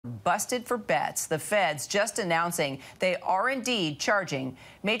busted for bets. The feds just announcing they are indeed charging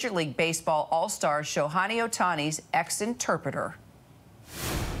Major League Baseball All-Star Shohei Ohtani's ex-interpreter.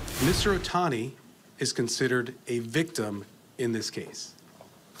 Mr. Ohtani is considered a victim in this case.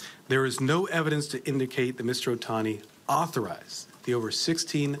 There is no evidence to indicate that Mr. Ohtani authorized the over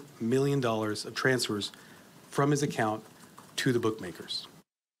 $16 million of transfers from his account to the bookmakers.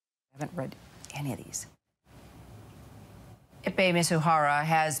 I haven't read any of these. Ippei Mizuhara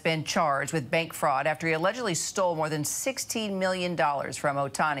has been charged with bank fraud after he allegedly stole more than $16 million from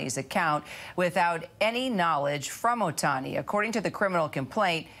Ohtani's account without any knowledge from Ohtani. According to the criminal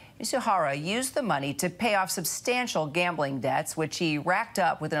complaint, Mizuhara used the money to pay off substantial gambling debts, which he racked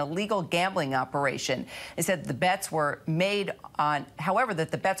up with an illegal gambling operation. They said the bets were made on, however,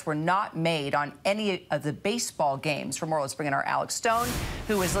 that the bets were not made on any of the baseball games. For more, let's bring in our Alex Stone,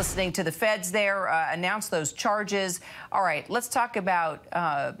 who was listening to the feds there announce those charges. All right, let's talk about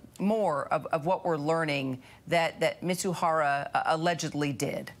more of what we're learning that Mizuhara allegedly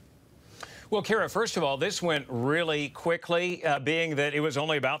did. Well, Kira, first of all, this went really quickly, being that it was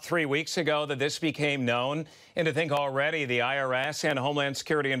only about 3 weeks ago that this became known. And to think already the IRS and Homeland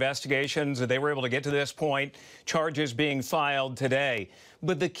Security investigations, they were able to get to this point, charges being filed today.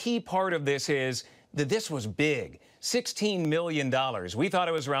 But the key part of this is that this was big. $16 million. We thought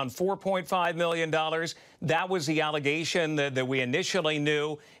it was around $4.5 million. That was the allegation that we initially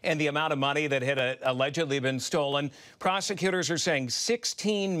knew, and the amount of money that had allegedly been stolen. Prosecutors are saying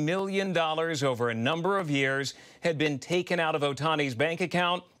 $16 million over a number of years had been taken out of Ohtani's bank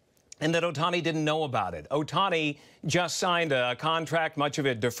account, and that Ohtani didn't know about it. Ohtani just signed a contract, much of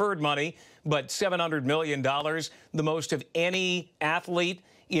it deferred money, but $700 million, the most of any athlete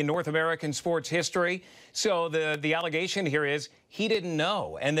in North American sports history. So the allegation here is he didn't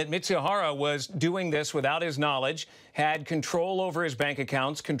know, and that Mizuhara was doing this without his knowledge, had control over his bank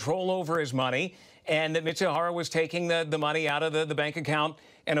accounts, control over his money, and that Mizuhara was taking the money out of the bank account,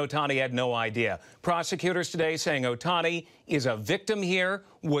 and Ohtani had no idea. Prosecutors today saying Ohtani is a victim here,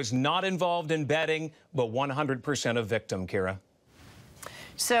 was not involved in betting, but 100% a victim, Kira.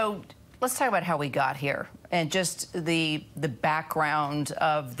 So let's talk about how we got here and just the background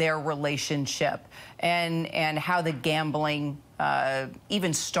of their relationship and how the gambling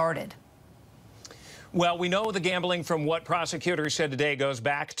even started. Well, we know the gambling, from what prosecutors said today, goes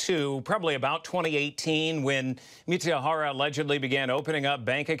back to probably about 2018 when Mizuhara allegedly began opening up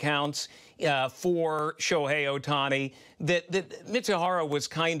bank accounts for Shohei Ohtani. That Mizuhara was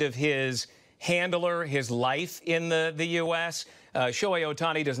kind of his handler, his life in the U.S. Shohei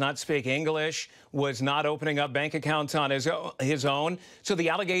Ohtani does not speak English, was not opening up bank accounts on his own. So the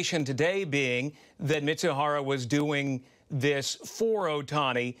allegation today being that Mizuhara was doing this for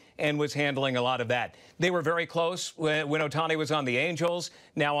Ohtani and was handling a lot of that. They were very close when Ohtani was on the Angels,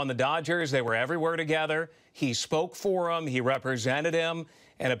 now on the Dodgers. They were everywhere together. He spoke for him. He represented him.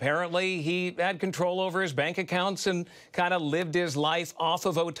 And apparently he had control over his bank accounts and kind of lived his life off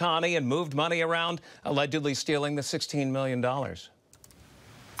of Ohtani and moved money around, allegedly stealing the $16 million.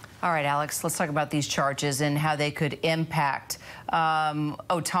 All right, Alex, let's talk about these charges and how they could impact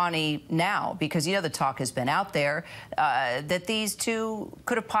Ohtani now, because, you know, the talk has been out there that these two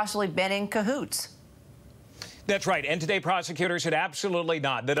could have possibly been in cahoots. That's right. And today, prosecutors said absolutely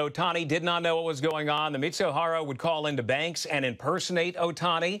not, that Ohtani did not know what was going on. The Mizuhara would call into banks and impersonate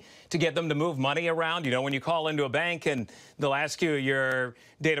Ohtani to get them to move money around. You know, when you call into a bank and they'll ask you your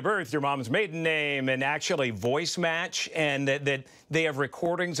date of birth, your mom's maiden name, and actually voice match, and that they have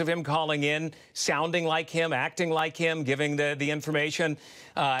recordings of him calling in, sounding like him, acting like him, giving the information.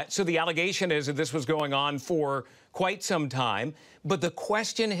 So the allegation is that this was going on for quite some time. But the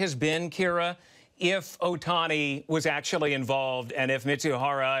question has been, Kira, if Ohtani was actually involved and if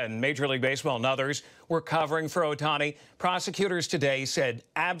Mizuhara and Major League Baseball and others were covering for Ohtani. Prosecutors today said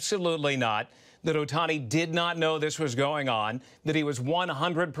absolutely not, that Ohtani did not know this was going on, that he was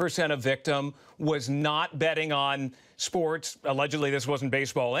 100% a victim, was not betting on sports. Allegedly, this wasn't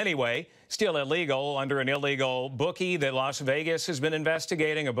baseball anyway. Still illegal under an illegal bookie that Las Vegas has been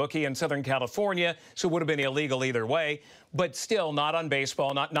investigating, a bookie in Southern California, so it would have been illegal either way. But still not on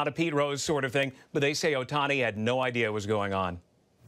baseball, not a Pete Rose sort of thing. But they say Ohtani had no idea what was going on.